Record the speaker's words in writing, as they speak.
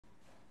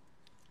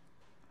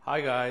Hi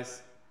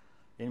guys,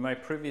 in my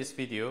previous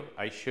video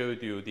I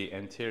showed you the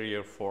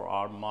anterior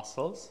forearm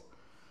muscles.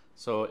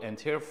 So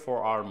anterior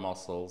forearm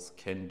muscles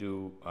can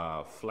do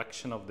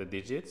flexion of the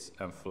digits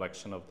and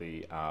flexion of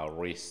the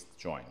wrist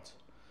joint.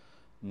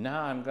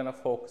 Now I'm going to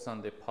focus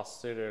on the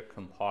posterior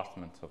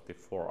compartment of the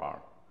forearm.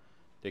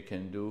 They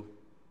can do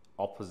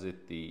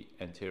opposite the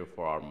anterior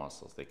forearm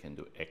muscles. They can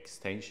do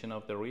extension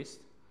of the wrist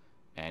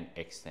and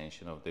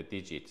extension of the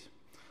digit.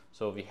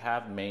 So we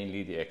have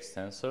mainly the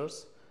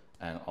extensors,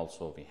 and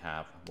also we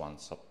have one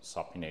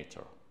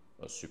supinator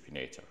or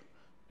supinator,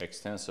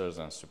 extensors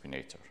and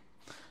supinator.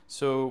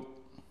 So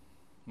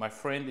my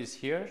friend is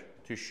here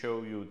to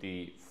show you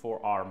the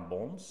forearm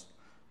bones.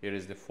 Here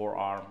is the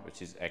forearm,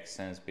 which is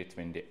extends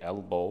between the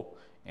elbow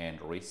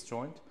and wrist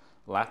joint.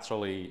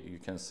 Laterally you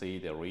can see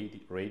the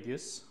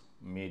radius.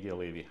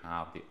 Medially we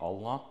have the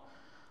ulna.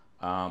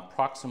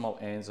 Proximal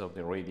ends of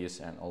the radius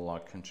and ulna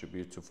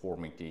contribute to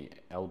forming the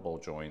elbow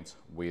joint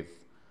with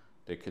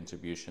the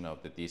contribution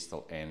of the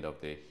distal end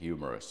of the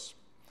humerus.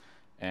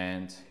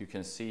 And you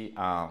can see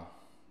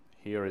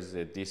here is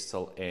the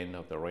distal end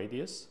of the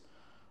radius,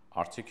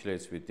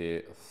 articulates with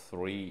the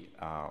three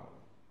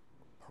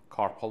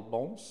carpal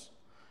bones.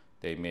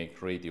 They make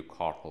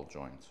radiocarpal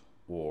joint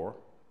or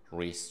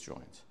wrist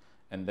joint.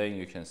 And then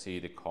you can see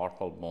the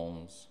carpal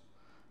bones,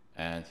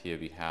 and here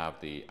we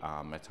have the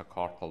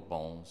metacarpal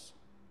bones,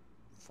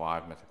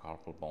 5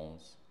 metacarpal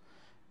bones,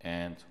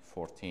 and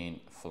 14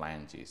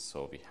 phalanges.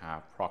 So we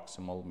have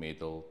proximal,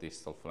 middle,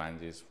 distal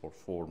phalanges for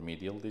 4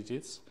 medial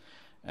digits,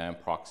 and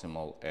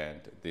proximal and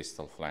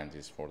distal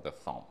phalanges for the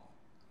thumb.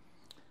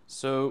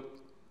 So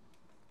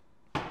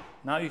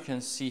now you can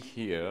see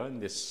here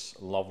in this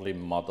lovely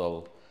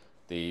model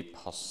the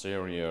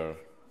posterior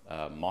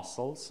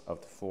muscles of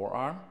the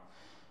forearm.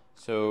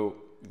 So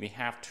we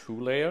have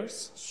 2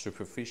 layers,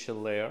 superficial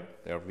layer,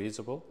 they are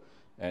visible,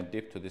 and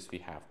deep to this we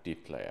have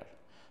deep layer.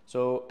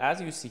 So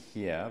as you see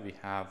here, we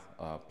have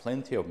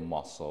plenty of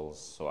muscles,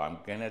 so I'm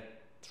gonna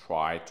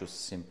try to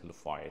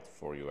simplify it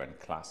for you and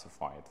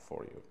classify it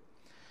for you.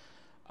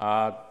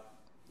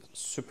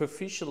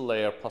 Superficial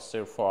layer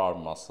posterior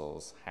forearm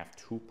muscles have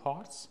 2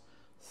 parts,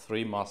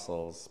 3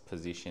 muscles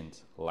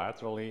positioned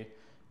laterally,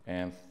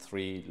 and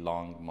 3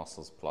 long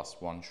muscles plus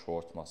 1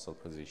 short muscle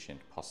positioned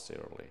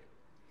posteriorly.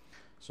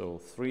 So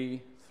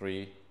 3,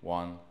 3,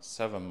 1,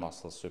 7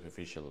 muscles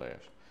superficial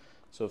layer.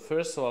 So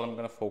first of all, I'm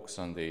going to focus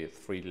on the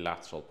 3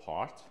 lateral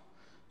part.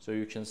 So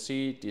you can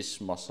see this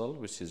muscle,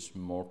 which is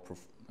more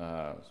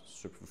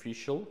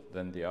superficial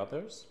than the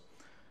others.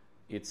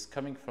 It's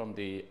coming from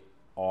the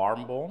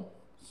arm bone,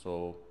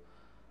 so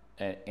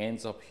it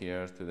ends up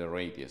here to the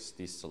radius,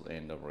 distal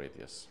end of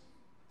radius.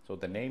 So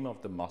the name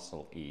of the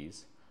muscle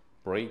is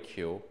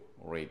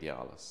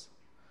brachioradialis.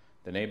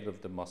 The name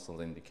of the muscle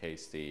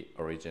indicates the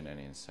origin and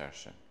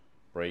insertion.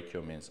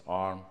 Brachio means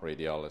arm,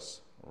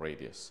 radialis,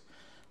 radius.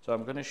 So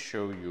I'm going to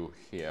show you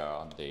here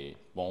on the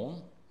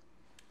bone.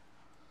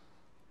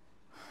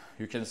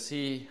 You can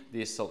see the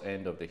distal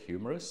end of the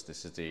humerus.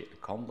 This is the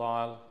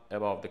condyle.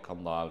 Above the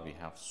condyle we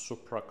have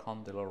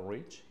supracondylar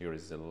ridge. Here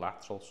is the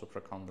lateral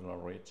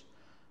supracondylar ridge.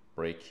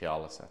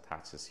 Brachialis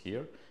attaches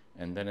here,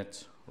 and then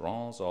it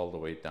runs all the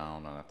way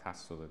down and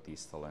attaches to the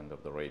distal end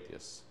of the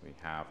radius. We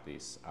have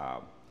this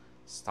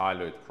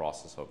styloid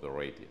process of the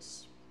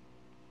radius.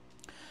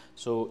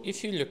 So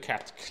if you look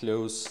at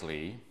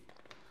closely,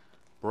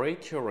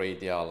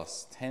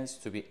 brachioradialis tends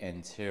to be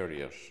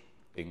anterior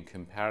in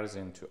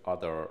comparison to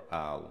other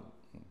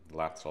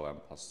lateral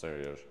and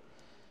posterior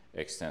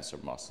extensor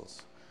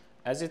muscles.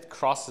 As it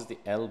crosses the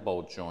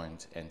elbow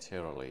joint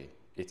anteriorly,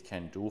 it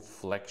can do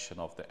flexion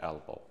of the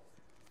elbow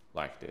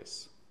like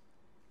this.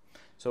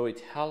 So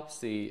it helps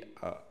the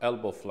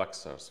elbow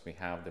flexors. We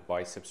have the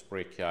biceps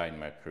brachii in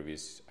my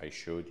previous, I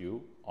showed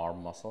you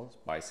arm muscles,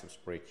 biceps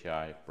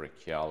brachii,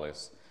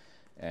 brachialis,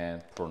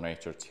 and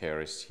pronator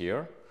teres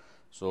here.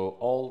 So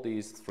all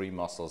these 3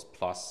 muscles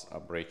plus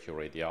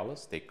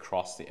brachioradialis, they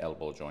cross the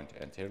elbow joint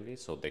anteriorly,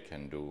 so they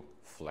can do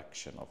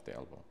flexion of the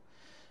elbow.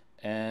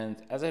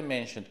 And as I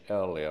mentioned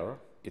earlier,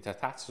 it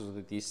attaches to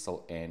the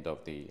distal end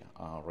of the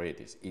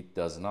radius. It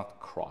does not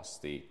cross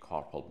the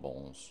carpal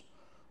bones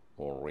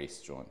or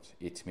wrist joint.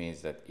 It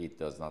means that it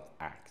does not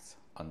act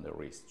on the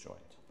wrist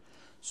joint.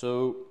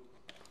 So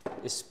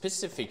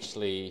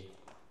specifically,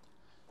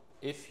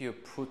 if you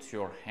put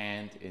your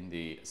hand in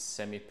the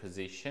semi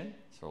position,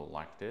 so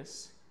like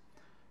this,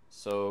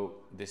 so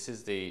this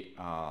is the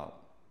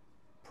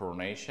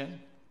pronation,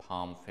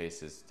 palm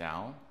faces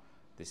down.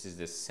 This is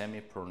the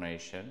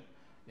semi-pronation.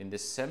 In the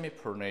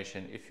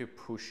semi-pronation, if you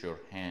push your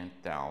hand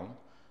down,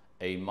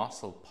 a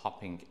muscle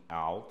popping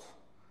out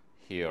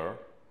here,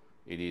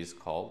 it is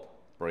called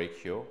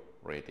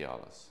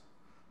brachioradialis,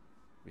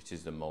 which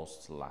is the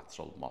most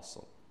lateral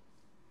muscle.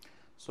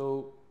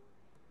 So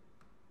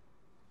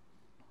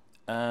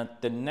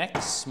the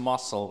next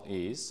muscle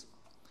is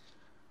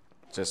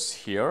just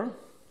here.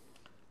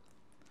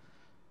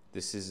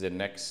 This is the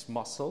next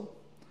muscle.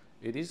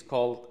 It is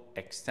called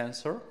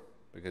extensor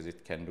because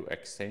it can do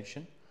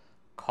extension.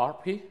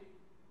 Carpi,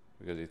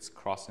 because it's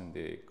crossing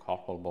the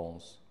carpal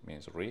bones,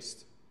 means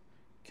wrist,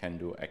 can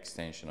do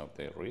extension of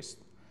the wrist.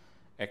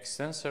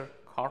 Extensor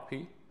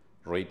carpi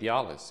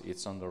radialis,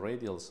 it's on the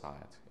radial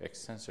side,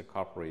 extensor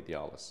carpi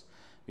radialis.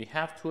 We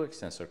have two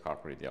extensor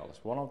carpi radialis.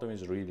 One of them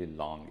is really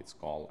long, it's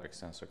called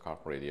extensor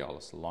carpi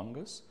radialis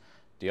longus.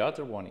 The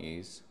other one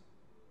is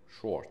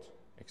short,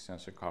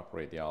 extensor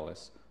carpi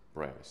radialis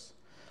brevis.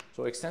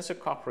 So extensor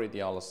carpi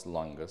radialis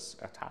longus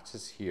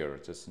attaches here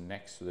just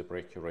next to the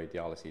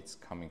brachioradialis. It's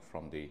coming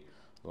from the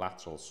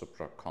lateral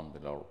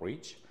supracondylar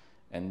ridge,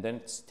 and then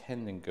its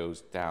tendon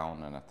goes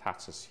down and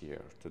attaches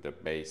here to the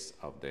base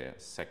of the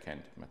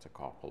second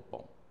metacarpal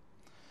bone.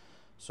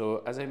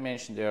 So as I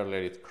mentioned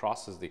earlier, it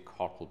crosses the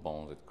carpal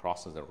bones, it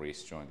crosses the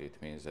wrist joint.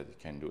 It means that it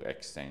can do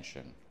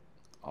extension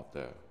of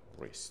the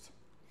wrist.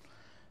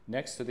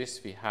 Next to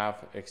this, we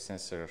have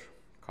extensor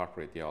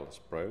carpi radialis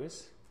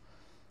brevis.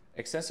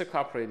 Extensor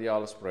carpi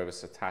radialis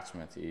brevis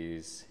attachment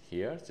is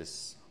here,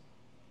 this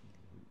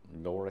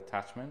lower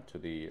attachment to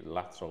the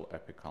lateral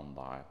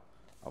epicondyle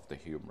of the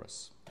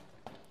humerus.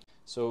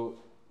 So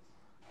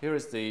here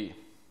is the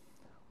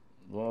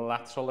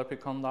lateral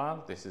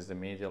epicondyle, this is the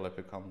medial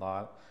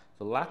epicondyle.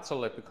 The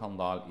lateral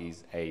epicondyle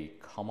is a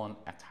common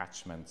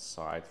attachment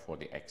site for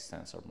the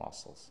extensor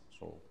muscles.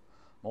 So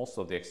most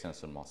of the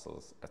extensor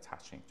muscles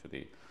attaching to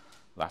the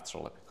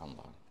lateral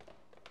epicondyle.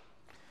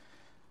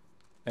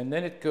 And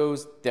then it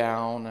goes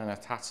down and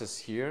attaches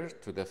here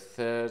to the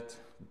third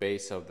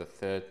base of the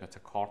third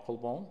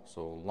metacarpal bone.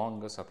 So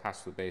longus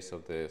attached to the base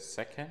of the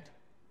second,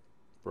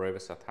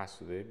 brevis attached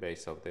to the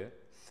base of the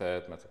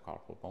third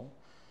metacarpal bone.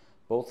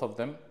 Both of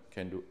them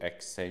can do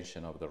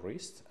extension of the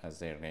wrist, as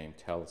their name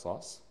tells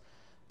us.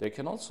 They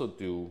can also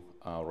do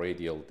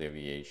radial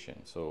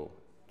deviation. So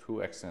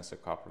two extensor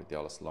carpi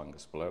radialis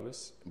longus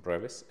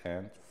brevis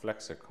and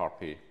flexor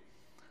carpi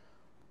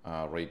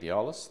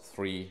radialis,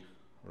 three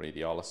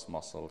radialis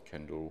muscle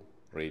can do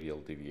radial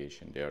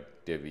deviation. They are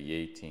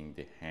deviating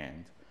the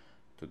hand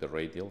to the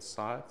radial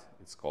side.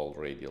 It's called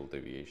radial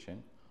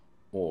deviation,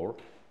 or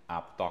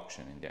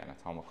abduction in the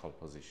anatomical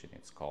position.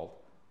 It's called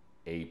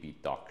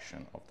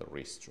abduction of the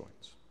wrist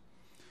joints.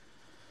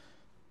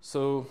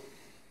 So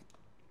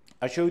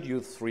I showed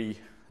you three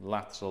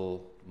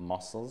lateral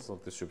muscles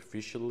of the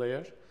superficial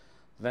layer.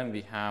 Then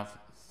we have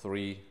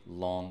three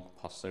long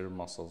posterior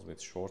muscles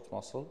with short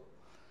muscle.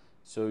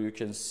 So you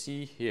can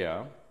see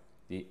here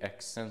the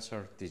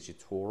extensor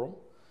digitorum.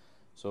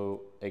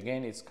 So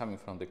again, it's coming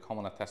from the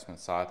common attachment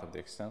site of the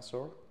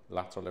extensor,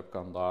 lateral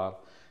epicondyle,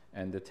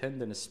 and the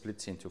tendon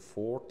splits into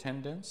four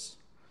tendons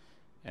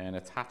and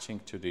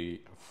attaching to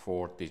the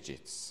four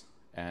digits.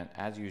 And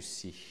as you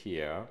see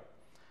here,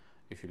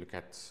 if you look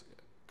at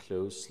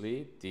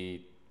closely,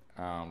 the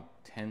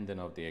tendon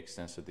of the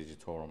extensor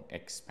digitorum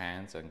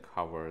expands and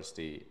covers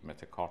the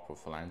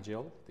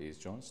metacarpophalangeal, these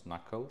joints,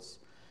 knuckles,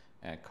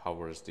 and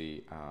covers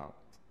the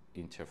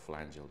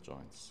interphalangeal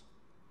joints.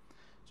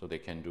 So they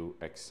can do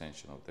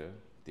extension of the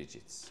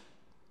digits.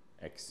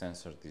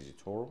 Extensor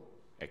digitorum,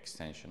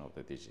 extension of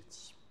the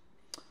digits.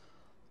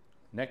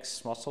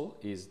 Next muscle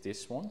is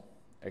this one,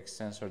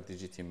 extensor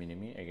digiti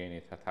minimi. Again,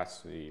 it attaches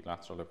to the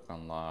lateral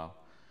epicondyle,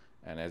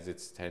 and as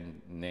its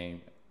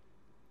name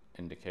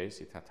indicates,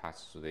 it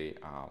attaches to the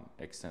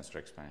extensor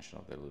expansion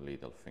of the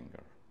little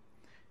finger.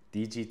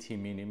 Digiti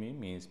minimi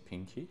means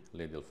pinky,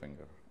 little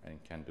finger,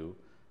 and can do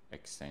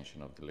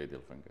extension of the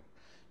little finger.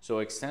 So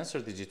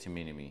extensor digiti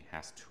minimi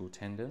has two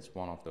tendons,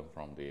 one of them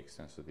from the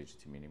extensor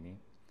digiti minimi.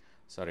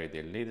 Sorry,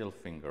 the little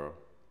finger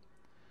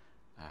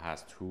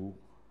has two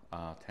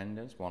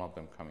tendons, one of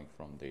them coming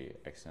from the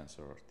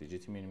extensor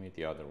digiti minimi,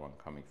 the other one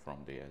coming from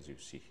the, as you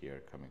see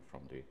here, coming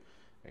from the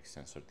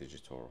extensor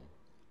digitorum.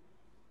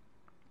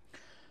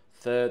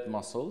 Third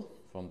muscle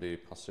from the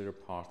posterior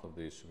part of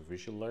the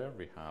superficial layer,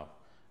 we have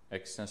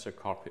extensor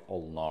carpi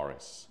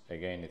ulnaris.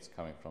 Again, it's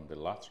coming from the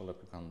lateral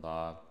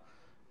epicondyle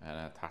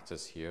and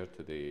attaches here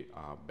to the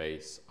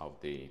base of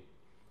the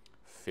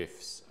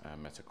fifth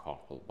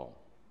metacarpal bone.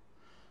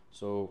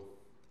 So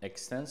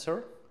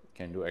extensor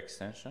can do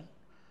extension.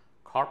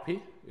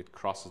 Carpi, it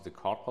crosses the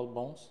carpal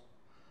bones.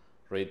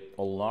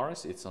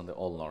 Ulnaris, it's on the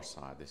ulnar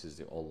side. This is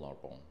the ulnar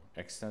bone.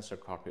 Extensor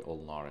carpi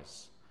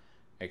ulnaris,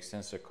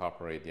 extensor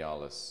carpi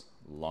radialis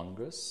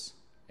longus,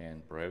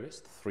 and brevis.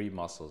 Three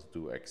muscles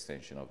do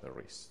extension of the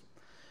wrist.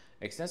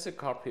 Extensor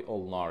carpi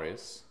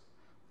ulnaris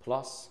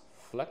plus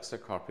flexor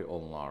carpi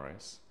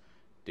ulnaris,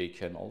 they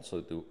can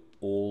also do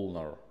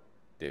ulnar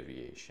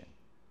deviation.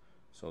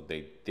 So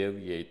they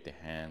deviate the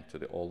hand to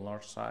the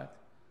ulnar side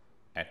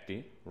at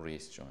the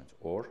wrist joint,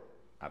 or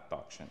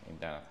adduction in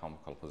the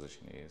anatomical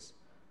position is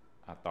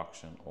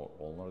adduction or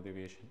ulnar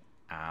deviation,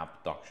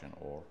 abduction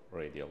or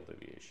radial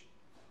deviation.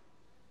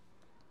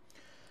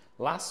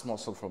 Last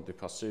muscle from the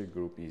posterior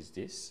group is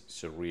this.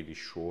 It's a really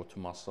short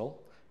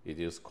muscle. It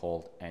is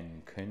called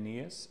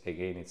anconeus.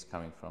 Again, it's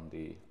coming from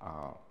the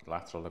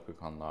lateral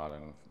epicondyle,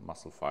 and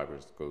muscle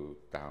fibers go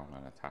down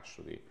and attach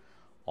to the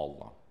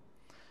ulna.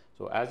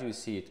 So as you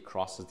see, it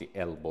crosses the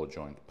elbow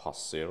joint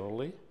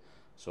posteriorly,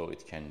 so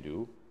it can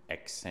do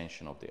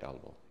extension of the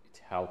elbow.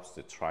 It helps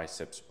the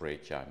triceps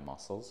brachii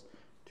muscles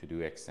to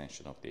do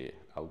extension of the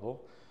elbow.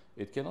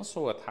 It can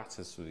also attach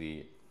to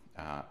the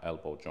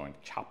elbow joint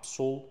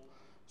capsule.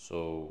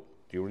 So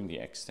during the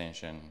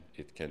extension,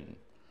 it can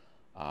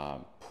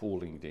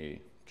pulling the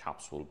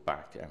capsule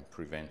back and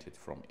prevent it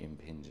from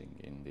impinging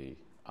in the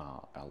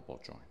elbow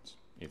joint.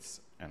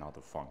 It's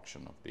another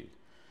function of the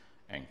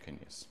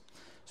ankylus.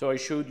 So I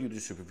showed you the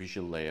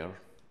superficial layer,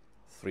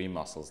 3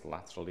 muscles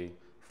laterally,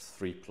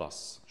 3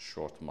 plus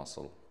short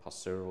muscle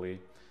posteriorly,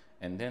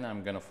 and then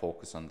I'm going to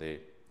focus on the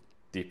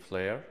deep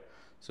layer.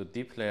 So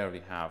deep layer,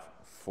 we have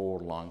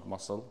 4 long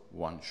muscle,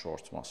 1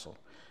 short muscle.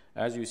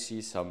 As you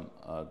see, some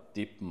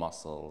deep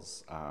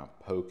muscles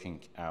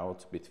poking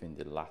out between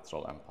the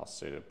lateral and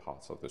posterior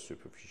parts of the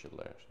superficial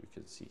layer. You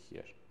can see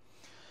here.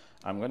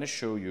 I'm going to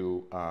show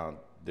you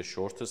the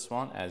shortest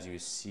one. As you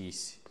see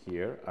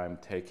here, I'm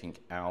taking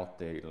out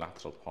the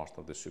lateral part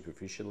of the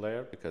superficial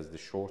layer because the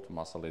short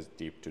muscle is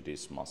deep to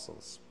these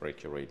muscles,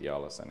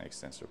 brachioradialis and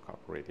extensor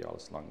carpi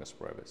radialis, longus,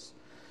 brevis.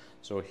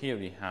 So here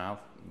we have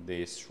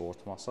this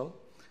short muscle.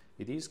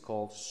 It is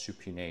called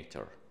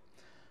supinator.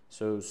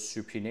 So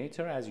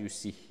supinator, as you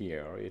see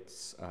here,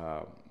 it's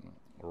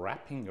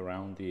wrapping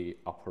around the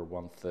upper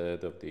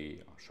 1/3 of the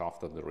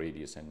shaft of the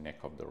radius and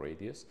neck of the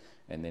radius,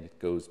 and then it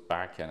goes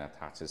back and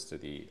attaches to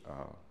the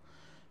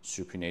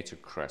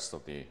supinator crest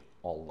of the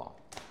ulna.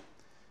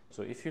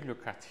 So if you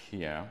look at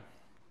here,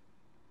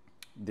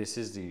 this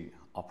is the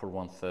upper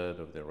 1/3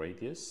 of the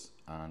radius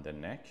and the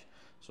neck.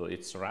 So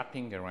it's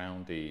wrapping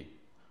around the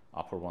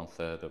upper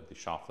 1/3 of the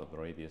shaft of the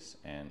radius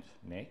and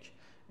neck,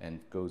 and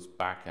goes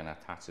back and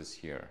attaches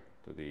here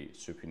to the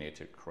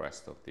supinator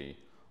crest of the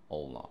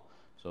ulna.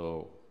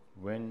 So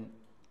when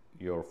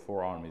your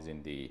forearm is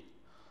in the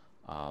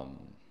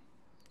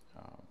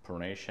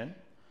pronation,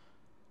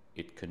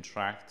 it can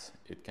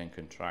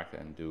contract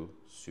and do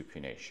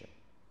supination.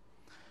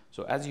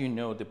 So as you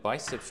know, the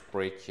biceps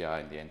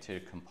brachii in the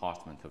anterior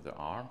compartment of the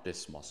arm,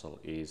 this muscle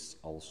is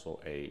also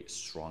a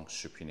strong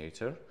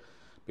supinator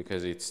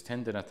because its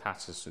tendon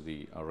attaches to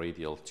the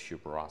radial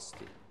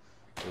tuberosity.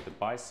 So the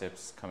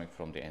biceps coming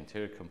from the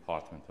anterior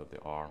compartment of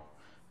the arm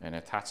and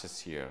attaches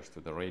here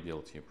to the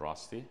radial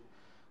tuberosity.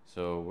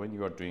 So when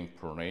you are doing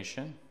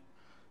pronation,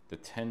 the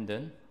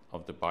tendon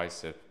of the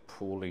bicep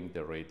pulling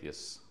the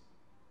radius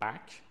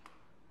back.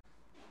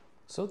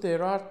 So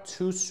there are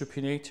 2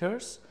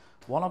 supinators,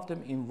 one of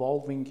them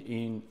involving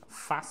in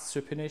fast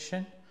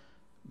supination,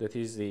 that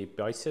is the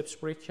biceps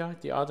brachii,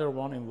 the other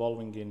one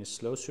involving in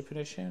slow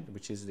supination,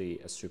 which is the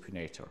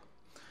supinator.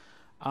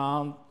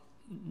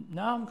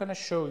 Now I'm going to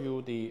show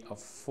you the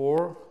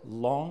 4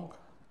 long,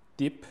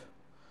 deep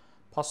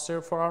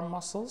posterior forearm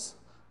muscles.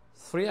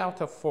 3 out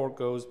of 4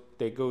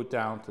 go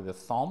down to the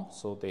thumb,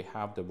 so they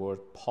have the word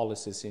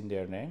pollicis in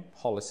their name.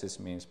 Pollicis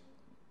means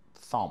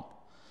thumb.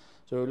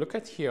 So look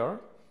at here.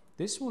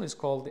 This one is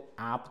called the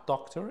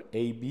abductor,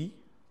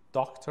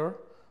 abductor,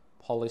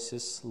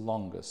 pollicis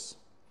longus.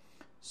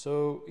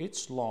 So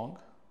it's long.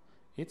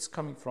 It's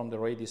coming from the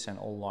radius and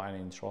ulna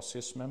and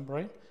interosseous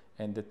membrane,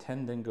 and the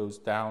tendon goes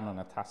down and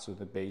attaches to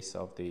the base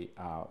of the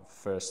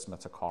first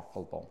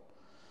metacarpal bone.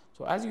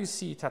 So as you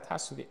see, it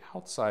attaches to the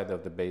outside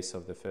of the base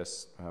of the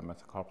first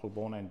metacarpal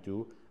bone and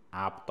do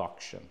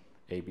abduction,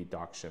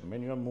 abduction.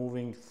 When you're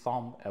moving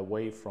thumb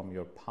away from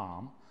your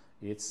palm,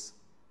 it's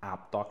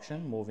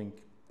abduction. Moving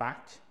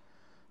back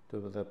to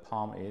the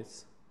palm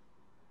is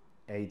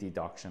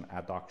adduction,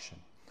 adduction.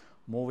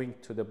 Moving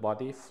to the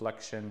body,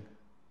 flexion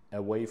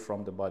away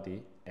from the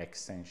body,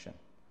 extension.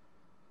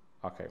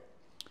 Okay,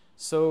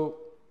 so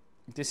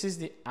this is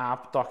the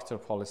abductor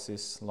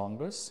pollicis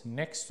longus.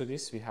 Next to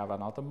this, we have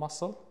another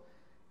muscle,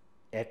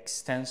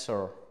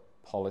 extensor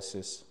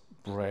pollicis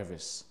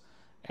brevis.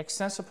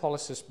 Extensor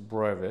pollicis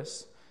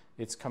brevis,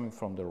 it's coming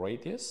from the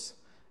radius,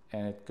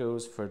 and it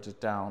goes further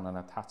down and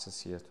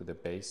attaches here to the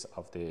base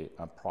of the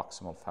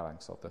proximal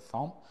phalanx of the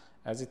thumb.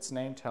 As its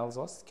name tells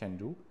us, it can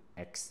do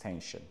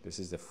extension. This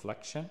is the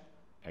flexion,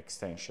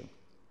 extension.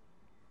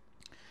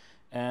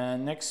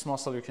 And next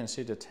muscle, you can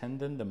see the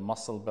tendon. The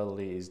muscle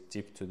belly is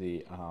deep to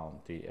the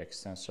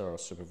extensor or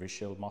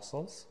superficial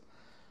muscles,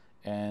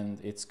 and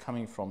it's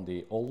coming from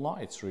the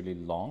ulna. It's really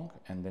long,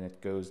 and then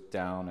it goes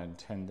down, and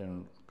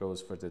tendon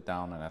goes further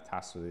down and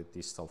attaches to the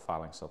distal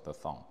phalanx of the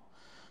thumb.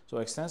 So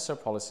extensor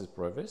pollicis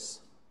brevis,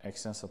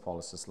 extensor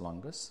pollicis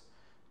longus,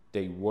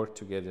 they work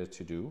together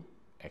to do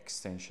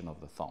extension of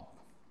the thumb.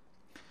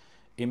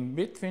 In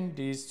between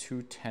these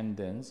 2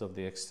 tendons of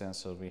the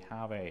extensor, we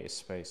have a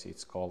space.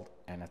 It's called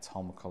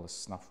anatomical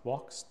snuff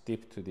box.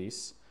 Deep to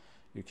this,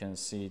 you can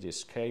see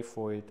this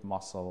scaphoid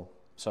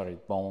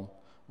bone,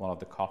 one of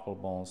the carpal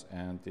bones,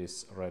 and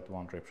this red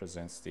one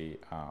represents the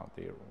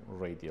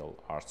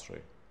radial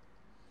artery.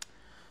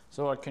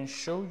 So I can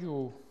show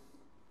you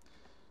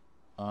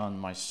on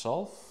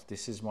myself.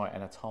 This is my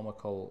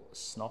anatomical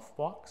snuff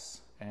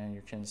box, and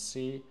you can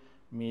see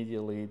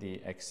medially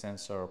the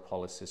extensor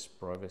pollicis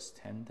brevis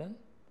tendon,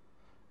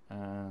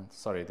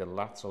 the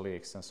laterally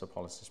extensor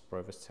pollicis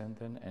brevis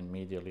tendon, and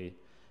medially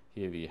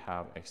here we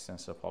have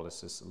extensor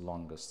pollicis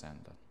longus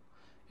tendon.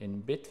 In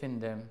between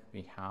them,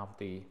 we have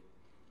the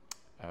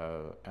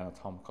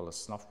anatomical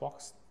snuff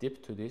box.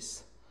 Deep to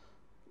this,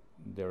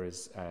 there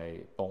is a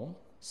bone,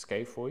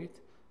 scaphoid,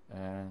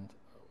 and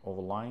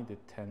overlying the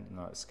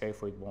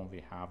scaphoid bone,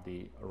 we have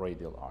the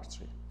radial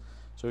artery.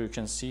 So you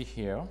can see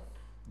here,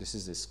 this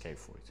is the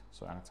scaphoid.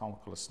 So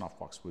anatomical snuff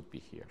box would be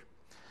here.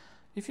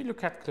 If you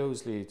look at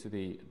closely to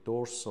the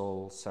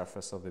dorsal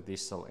surface of the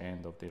distal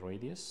end of the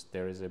radius,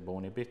 there is a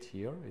bony bit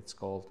here. It's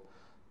called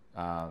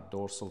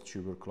dorsal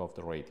tubercle of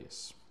the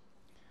radius,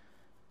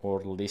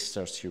 or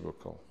Lister's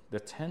tubercle. The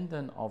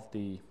tendon of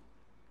the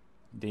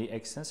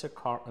extensor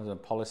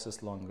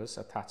pollicis longus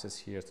attaches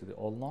here to the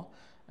ulna,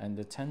 and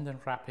the tendon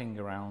wrapping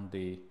around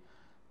the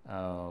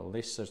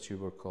Lister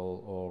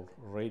tubercle or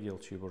radial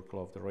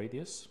tubercle of the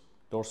radius,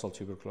 dorsal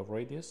tubercle of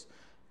radius,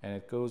 and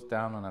it goes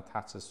down and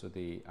attaches to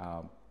the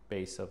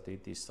base of the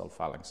distal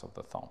phalanx of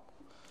the thumb.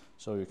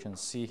 So you can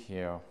see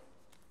here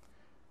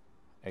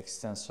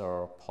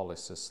extensor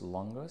pollicis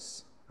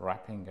longus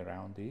wrapping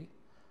around the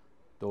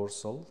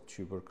dorsal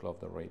tubercle of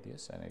the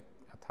radius, and it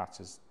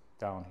attaches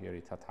down here,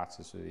 it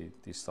attaches to the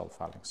distal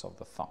phalanx of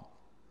the thumb.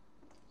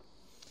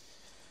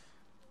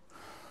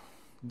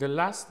 The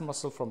last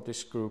muscle from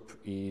this group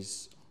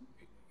is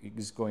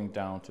going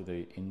down to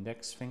the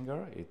index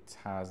finger. It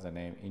has the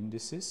name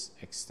indicis,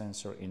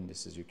 extensor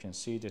indicis. You can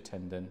see the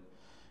tendon.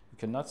 You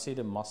cannot see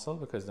the muscle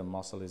because the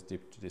muscle is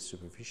deep to the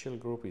superficial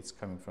group. It's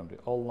coming from the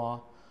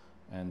ulna,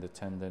 and the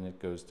tendon, it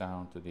goes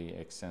down to the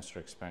extensor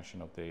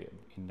expansion of the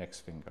index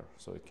finger.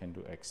 So it can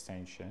do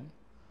extension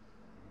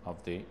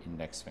of the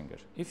index finger.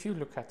 If you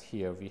look at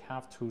here, we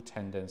have two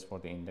tendons for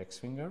the index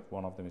finger.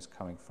 One of them is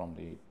coming from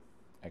the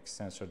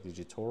extensor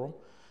digitorum.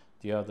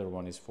 The other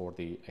one is for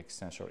the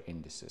extensor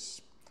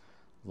indicis.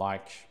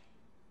 Like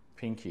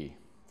pinky,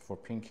 for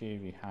pinky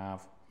we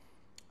have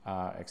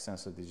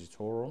extensor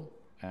digitorum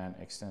and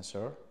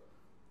extensor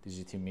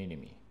digiti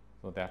minimi.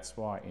 So that's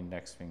why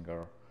index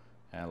finger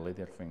and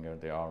little finger,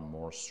 they are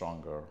more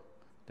stronger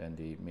than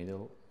the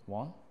middle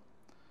one.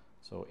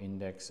 So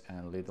index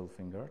and little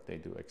finger, they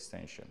do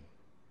extension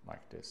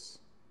like this,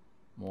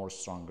 more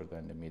stronger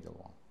than the middle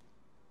one.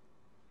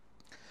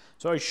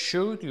 So I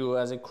showed you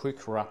as a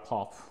quick wrap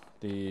up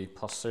the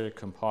posterior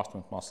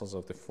compartment muscles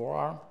of the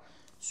forearm,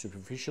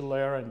 superficial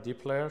layer and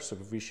deep layer.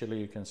 Superficially,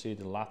 you can see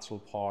the lateral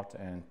part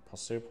and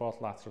posterior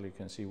part. Laterally, you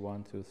can see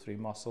 1, 2, 3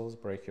 muscles,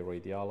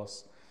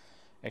 brachioradialis,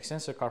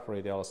 extensor,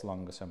 carpi, radialis,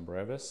 longus, and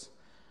brevis.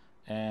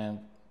 And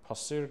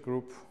posterior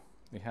group,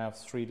 we have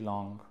 3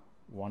 long,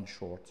 1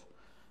 short,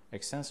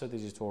 extensor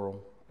digitorum,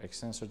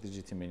 extensor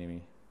digiti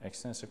minimi,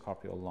 extensor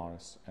carpi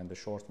ulnaris, and the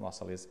short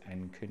muscle is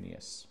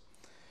ancuneus.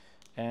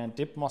 And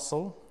deep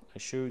muscle, I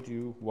showed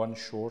you 1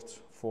 short,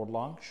 4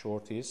 long.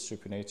 Short is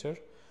supinator.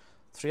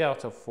 3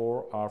 out of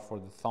 4 are for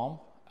the thumb: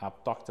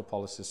 abductor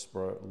pollicis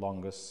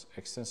longus,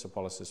 extensor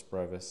pollicis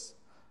brevis,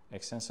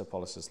 extensor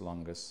pollicis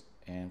longus,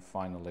 and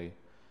finally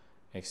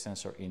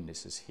extensor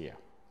indicis here.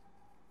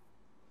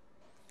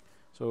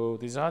 So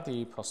these are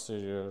the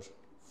posterior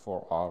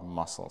forearm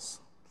muscles.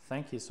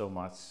 Thank you so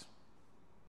much.